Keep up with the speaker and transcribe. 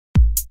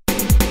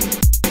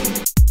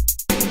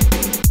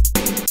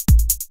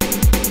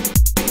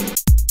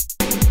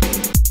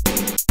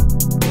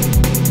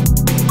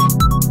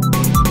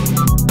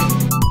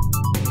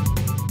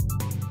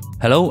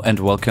Hello and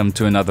welcome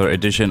to another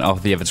edition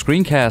of the Avid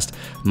Screencast.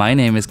 My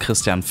name is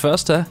Christian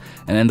Förster,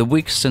 and in the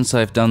weeks since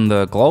I've done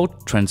the glow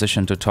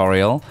transition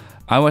tutorial,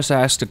 I was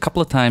asked a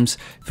couple of times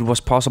if it was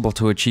possible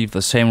to achieve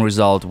the same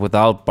result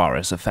without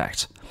Boris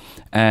effect.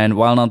 And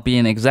while not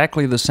being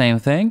exactly the same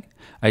thing,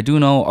 I do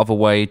know of a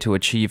way to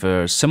achieve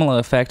a similar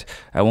effect.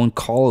 I won't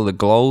call it a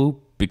glow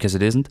because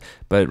it isn't,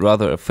 but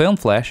rather a film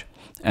flash,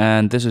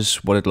 and this is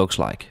what it looks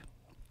like.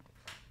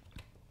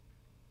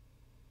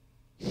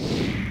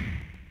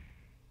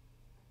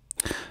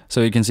 So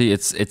you can see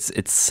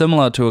it's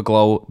similar to a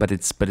glow, but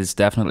it's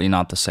definitely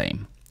not the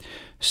same.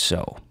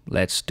 So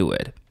let's do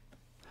it.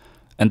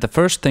 And the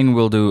first thing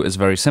we'll do is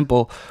very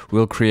simple.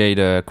 We'll create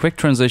a quick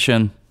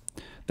transition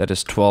that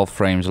is 12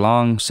 frames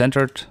long,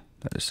 centered.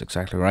 That is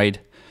exactly right.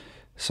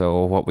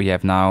 So what we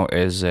have now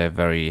is a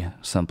very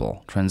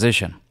simple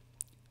transition.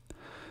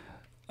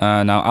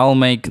 Now I'll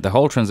make the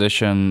whole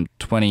transition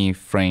 20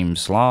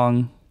 frames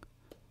long.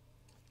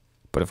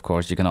 But of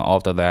course, you can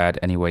alter that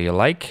any way you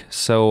like.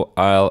 So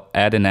I'll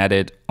add an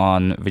edit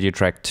on video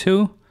track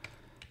 2,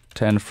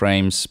 10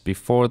 frames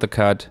before the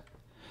cut,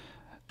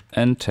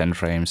 and 10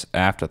 frames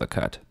after the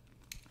cut.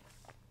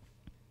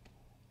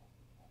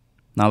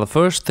 Now the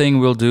first thing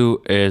we'll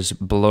do is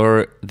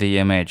blur the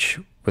image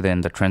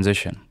within the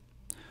transition.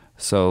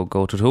 So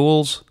go to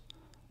Tools,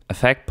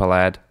 Effect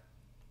Palette,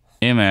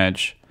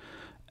 Image,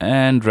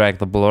 and drag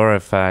the blur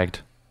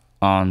effect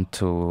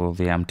onto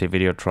the empty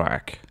video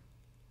track.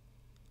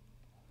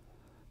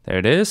 There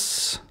it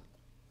is.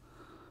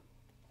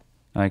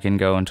 I can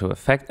go into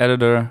Effect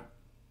Editor,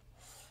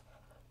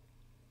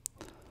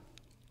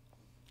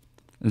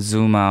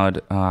 zoom out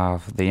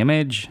of the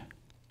image,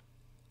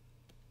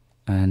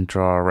 and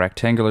draw a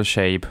rectangular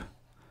shape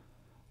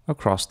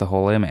across the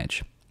whole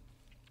image.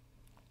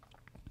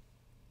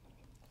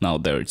 Now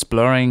there it's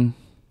blurring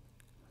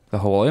the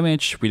whole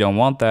image. We don't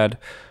want that.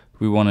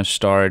 We want to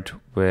start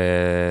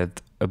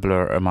with a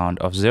blur amount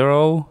of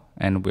 0,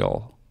 and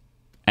we'll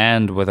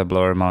end with a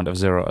blur amount of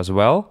 0 as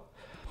well.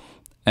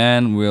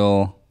 And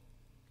we'll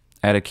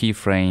add a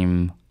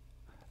keyframe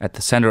at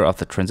the center of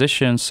the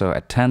transition, so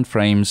at 10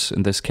 frames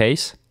in this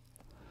case.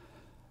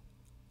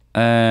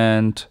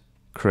 And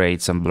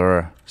create some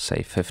blur,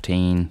 say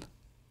 15.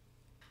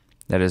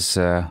 That is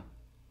a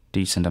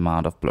decent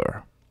amount of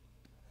blur.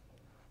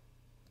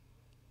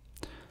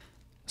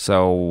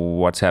 So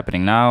what's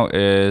happening now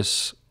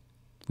is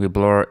we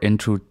blur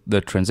into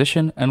the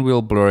transition and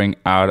we're blurring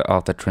out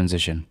of the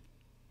transition.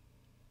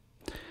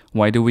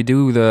 Why do we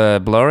do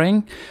the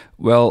blurring?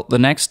 Well, the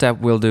next step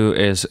we'll do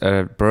is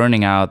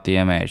burning out the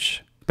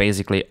image,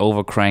 basically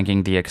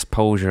overcranking the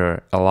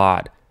exposure a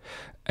lot.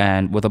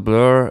 And with a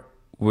blur,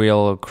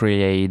 we'll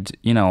create,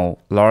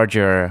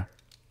 larger,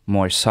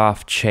 more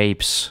soft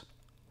shapes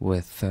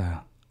with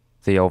the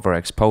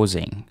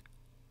overexposing.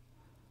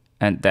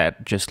 And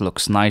that just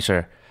looks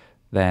nicer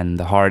than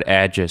the hard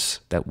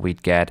edges that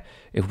we'd get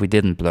if we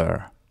didn't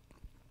blur.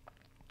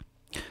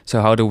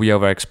 So how do we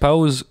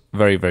overexpose?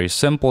 Very, very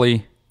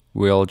simply.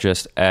 We'll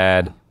just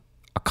add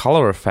a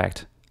color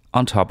effect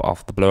on top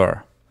of the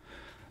blur.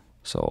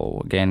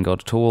 So again, go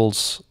to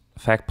Tools,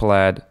 Effect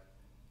Palette,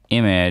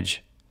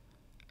 Image,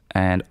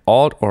 and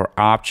Alt or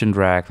Option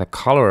drag the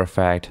color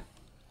effect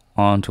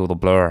onto the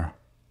blur.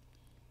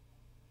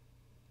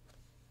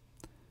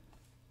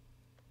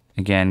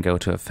 Again, go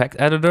to Effect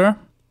Editor,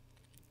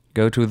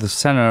 go to the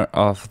center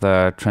of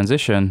the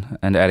transition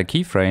and add a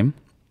keyframe.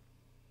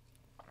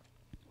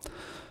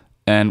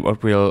 And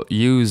what we'll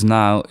use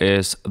now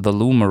is the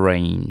luma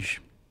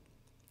range.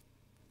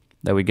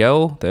 There we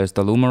go, there's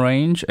the luma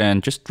range,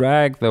 and just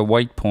drag the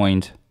white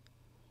point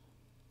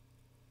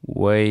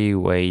way,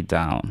 way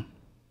down.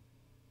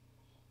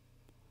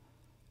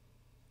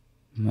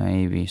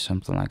 Maybe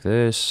something like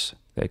this.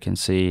 They can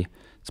see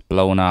it's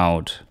blown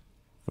out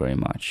very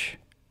much.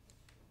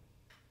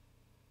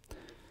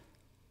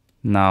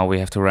 Now we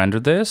have to render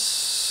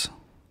this.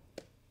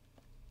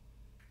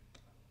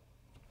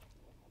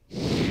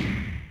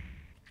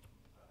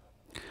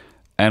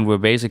 And we're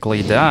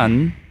basically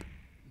done,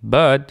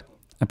 but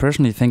I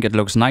personally think it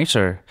looks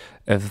nicer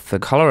if the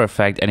color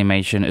effect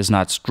animation is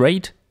not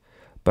straight,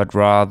 but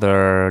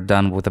rather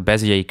done with a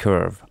Bezier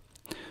curve.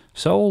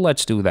 So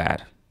let's do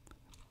that.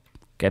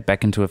 Get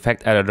back into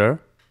Effect Editor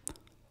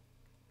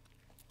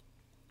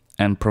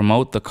and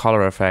promote the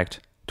color effect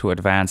to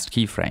advanced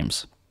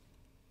keyframes.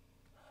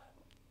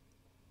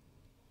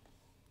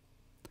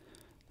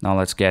 Now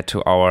let's get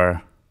to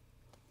our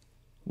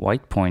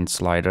white point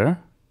slider.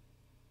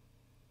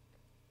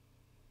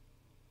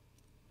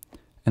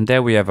 And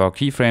there we have our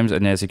keyframes,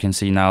 and as you can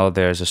see now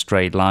there's a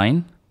straight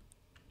line.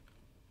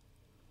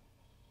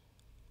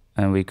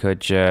 And we could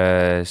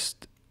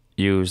just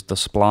use the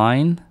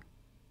spline.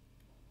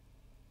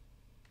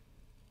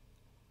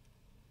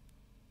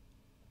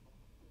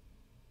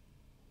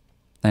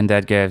 And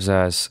that gives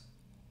us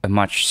a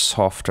much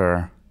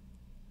softer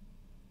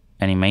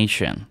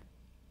animation.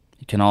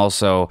 You can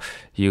also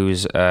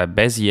use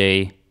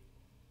Bezier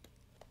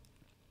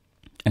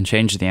and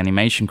change the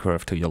animation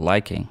curve to your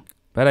liking.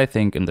 But I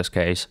think in this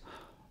case,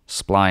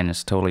 spline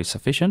is totally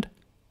sufficient.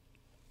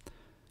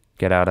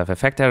 Get out of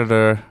effect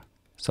editor.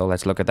 So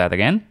let's look at that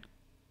again.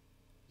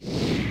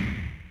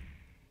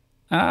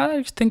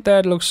 I think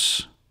that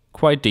looks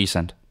quite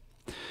decent.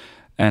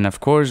 And of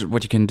course,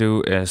 what you can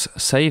do is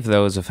save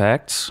those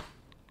effects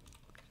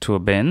to a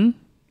bin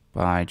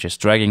by just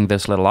dragging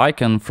this little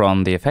icon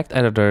from the effect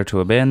editor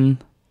to a bin.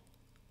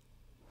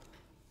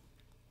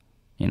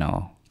 You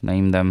know,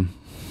 name them.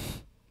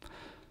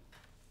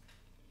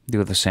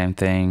 Do the same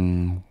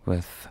thing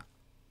with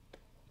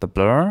the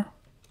blur.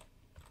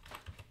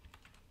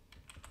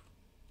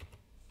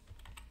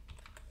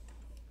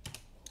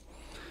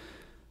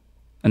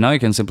 And now you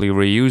can simply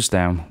reuse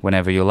them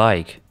whenever you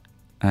like.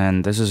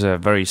 And this is a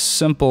very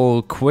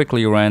simple,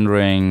 quickly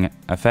rendering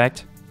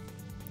effect.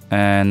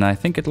 And I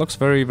think it looks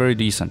very, very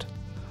decent.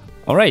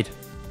 Alright,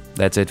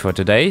 that's it for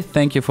today.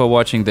 Thank you for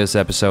watching this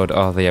episode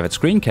of the Avid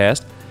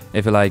Screencast.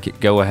 If you like it,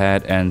 go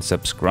ahead and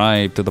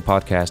subscribe to the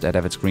podcast at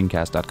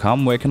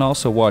avidscreencast.com, where you can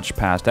also watch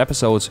past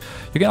episodes.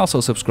 You can also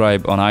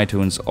subscribe on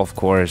iTunes, of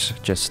course.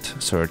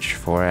 Just search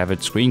for Avid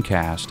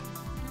Screencast.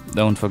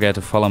 Don't forget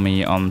to follow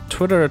me on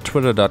Twitter,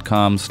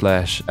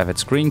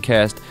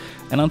 twitter.com/avidscreencast,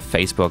 and on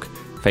Facebook,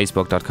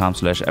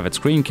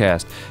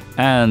 facebook.com/avidscreencast.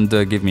 And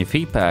give me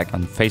feedback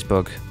on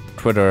Facebook,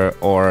 Twitter,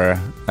 or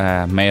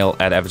mail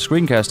at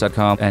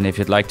avidscreencast.com. And if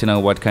you'd like to know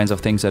what kinds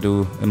of things I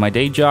do in my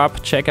day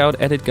job, check out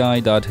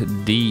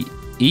editguy.de.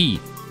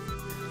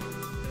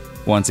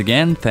 Once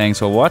again, thanks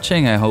for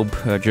watching. I hope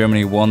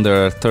Germany won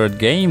their third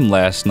game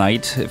last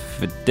night.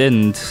 If it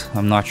didn't,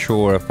 I'm not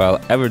sure if I'll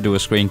ever do a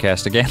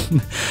screencast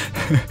again.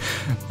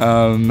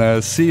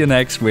 See you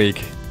next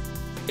week,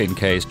 in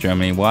case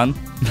Germany won.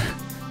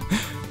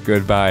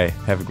 Goodbye.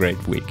 Have a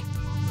great week.